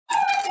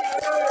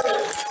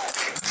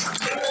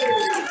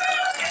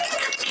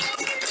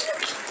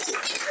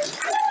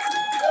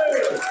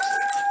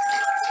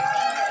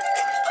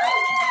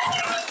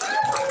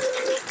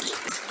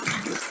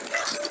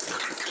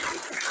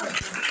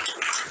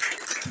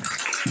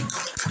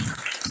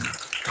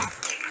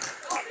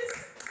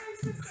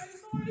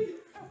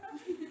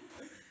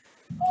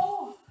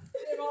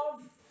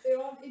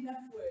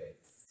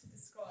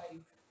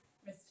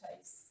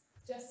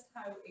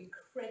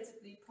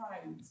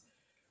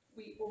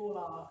all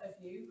are of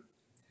you,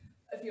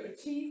 of your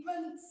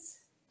achievements.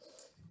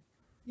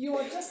 You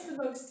are just the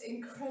most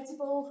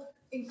incredible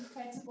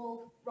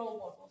role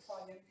model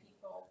for our young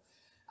people.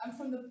 And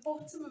from the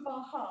bottom of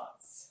our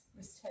hearts,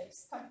 Miss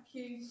Chase, thank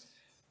you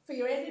for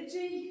your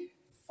energy,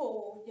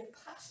 for your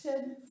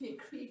passion, for your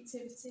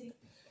creativity,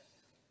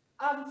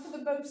 and for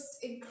the most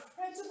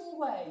incredible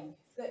way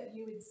that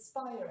you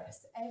inspire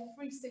us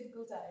every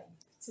single day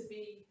to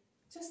be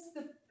just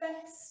the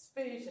best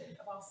version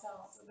of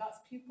ourselves, and that's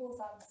pupils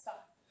and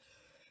staff.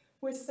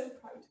 We're so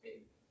proud of you.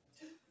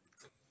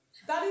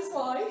 That is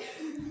why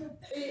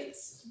it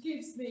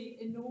gives me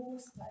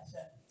enormous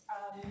pleasure,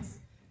 and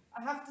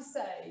I have to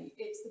say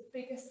it's the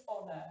biggest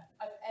honour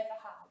I've ever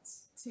had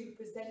to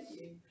present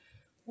you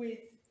with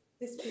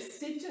this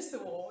prestigious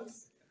award,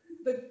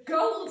 the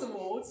Gold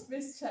Award,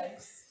 Miss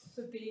Chase,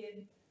 for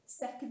being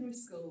Secondary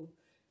School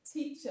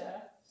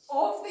Teacher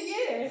of the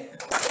Year.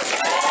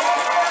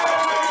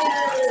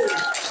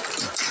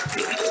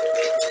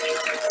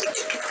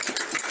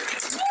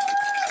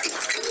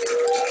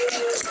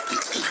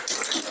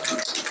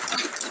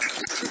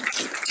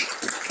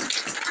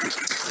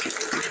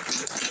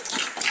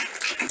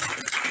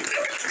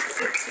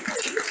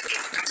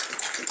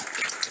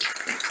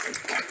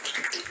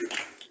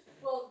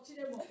 Well, do you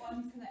know what? Why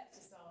don't you collect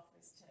yourself,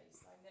 Miss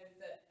Chase?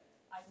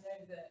 I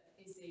know that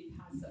Izzy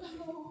has something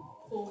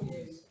for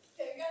you.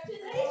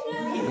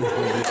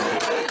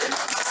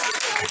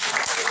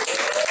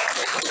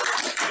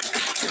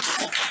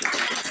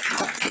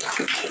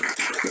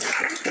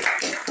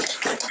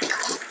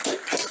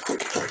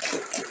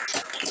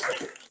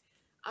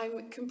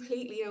 I'm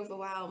completely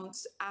overwhelmed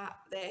at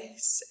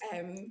this,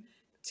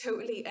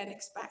 totally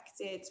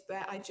unexpected,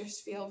 but I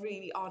just feel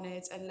really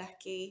honoured and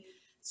lucky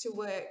to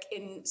work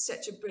in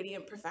such a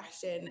brilliant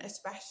profession,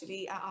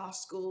 especially at our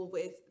school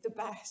with the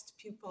best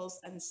pupils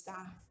and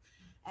staff.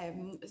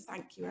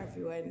 Thank you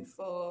everyone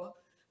for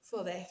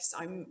this.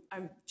 I'm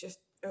just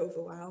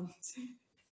overwhelmed.